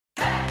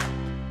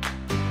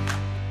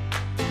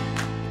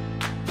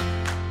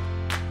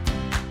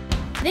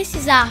This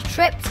is our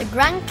trip to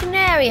Gran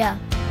Canaria.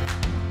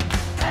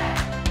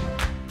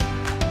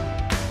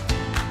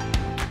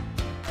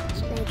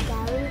 We're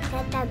going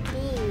to the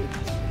beach.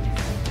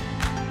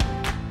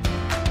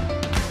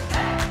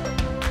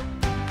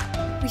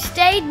 We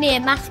stayed near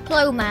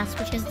Maspalomas,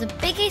 which is the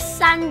biggest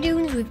sand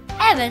dunes we've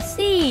ever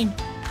seen.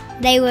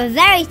 They were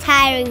very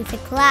tiring to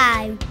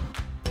climb.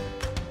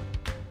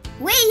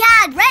 We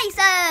had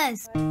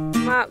racers!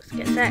 Marks,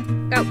 get set,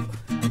 go!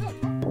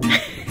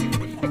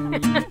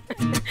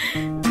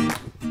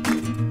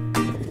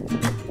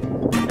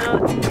 Oh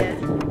dear.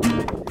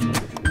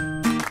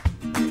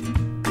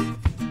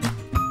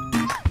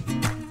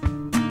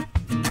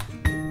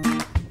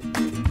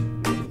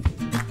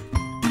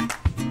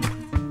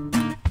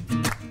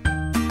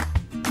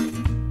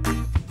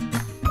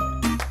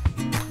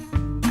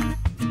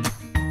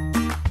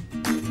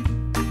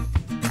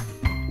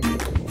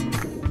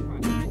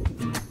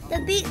 The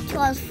beach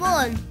was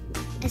fun,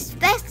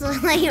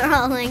 especially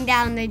rolling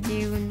down the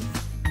dunes.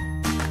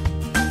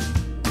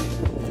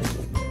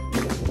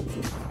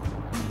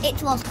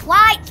 It was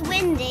quite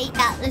windy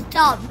at the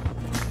top.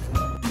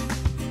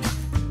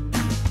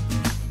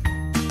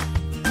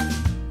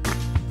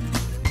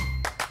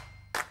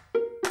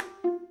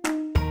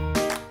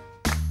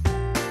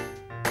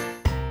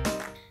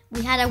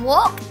 We had a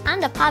walk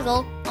and a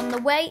paddle on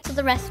the way to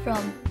the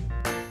restaurant.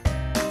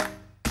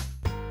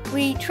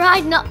 We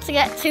tried not to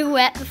get too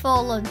wet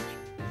before lunch.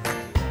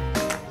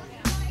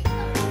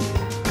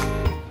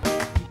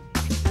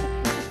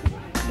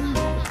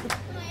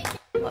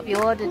 What have you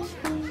ordered?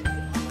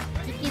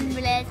 Chicken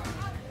breast.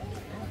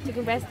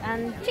 Chicken breast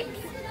and chips.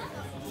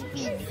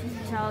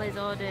 Charlie's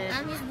ordered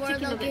I'm just worried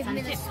chicken they'll nuggets give me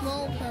and the chips.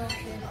 small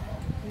portion.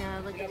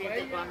 No, look at the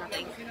big one, I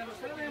think.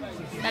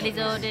 Daddy's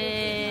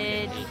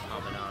ordered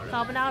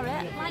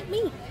carbonara, like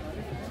me.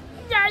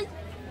 Yay!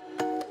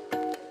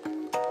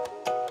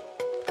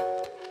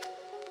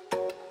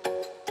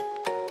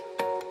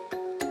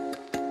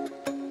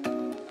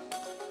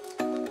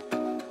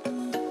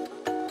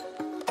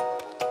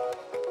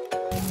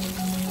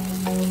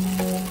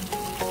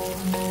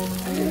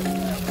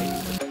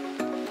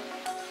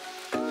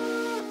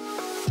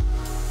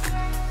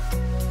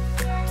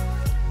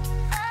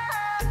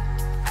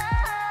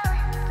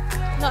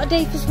 Not a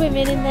day for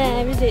swimming in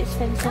there, is it,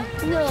 Spencer?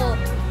 No.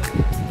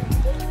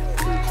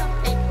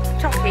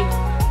 Choppy.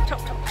 Chop,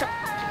 chop, chop.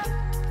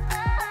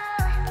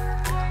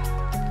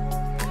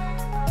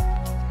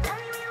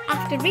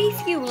 After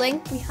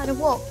refueling, we had a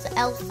walk to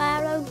El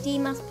Faro de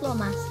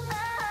Maspalomas,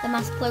 the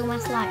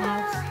Maspalomas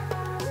Lighthouse.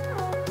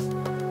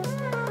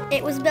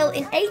 It was built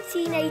in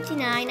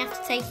 1889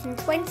 after taking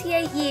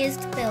 28 years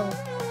to build.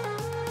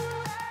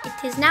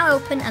 It is now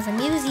open as a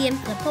museum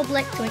for the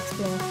public to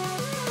explore.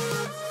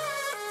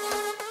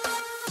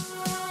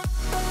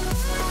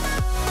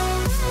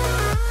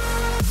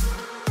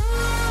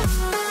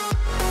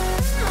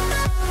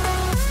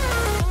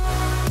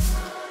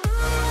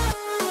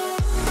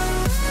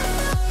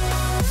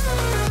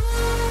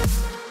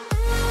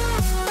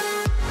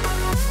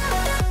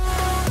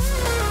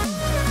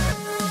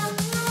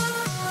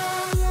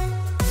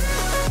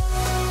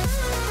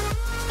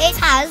 It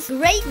has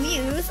great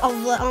views of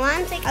the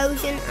Atlantic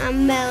Ocean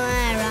and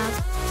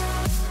MELONERAS.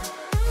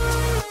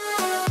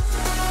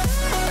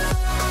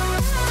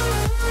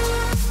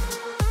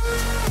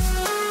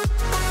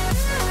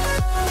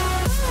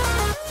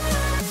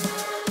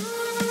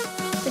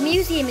 The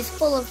museum is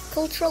full of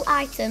cultural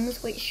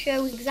items which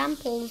show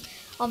examples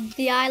of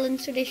the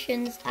island's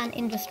traditions and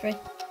industry.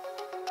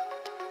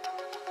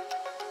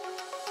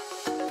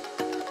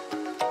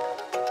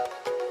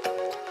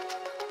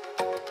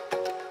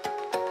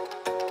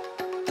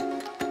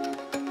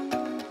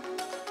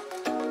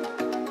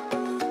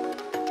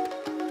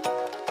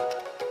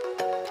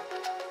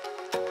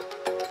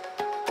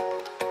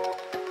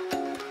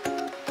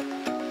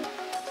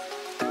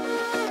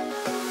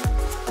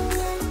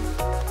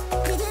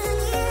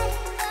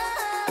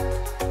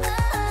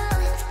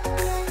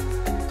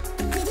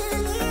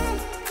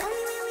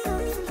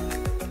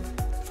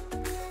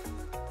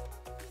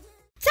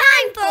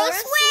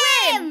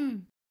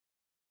 Swim!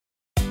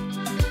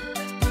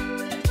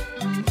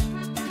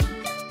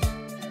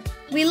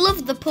 We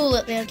loved the pool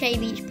at the OK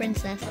Beach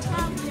Princess.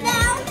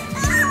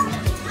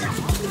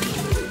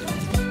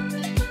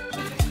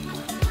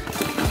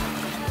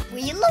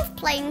 We love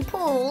playing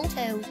pool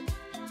too.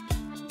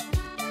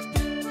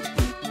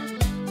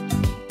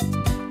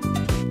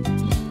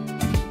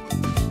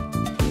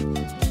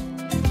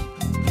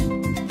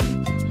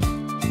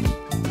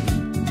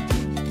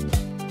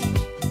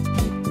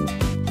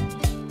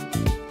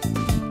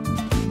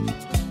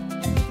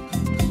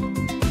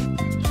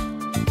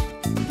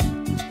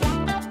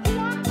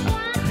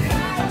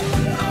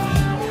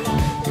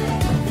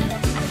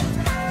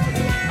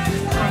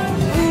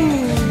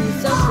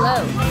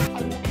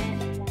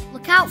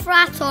 Look out for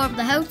our tour of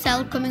the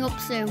hotel coming up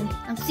soon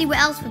and see what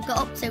else we've got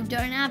up to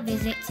during our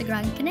visit to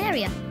Gran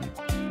Canaria.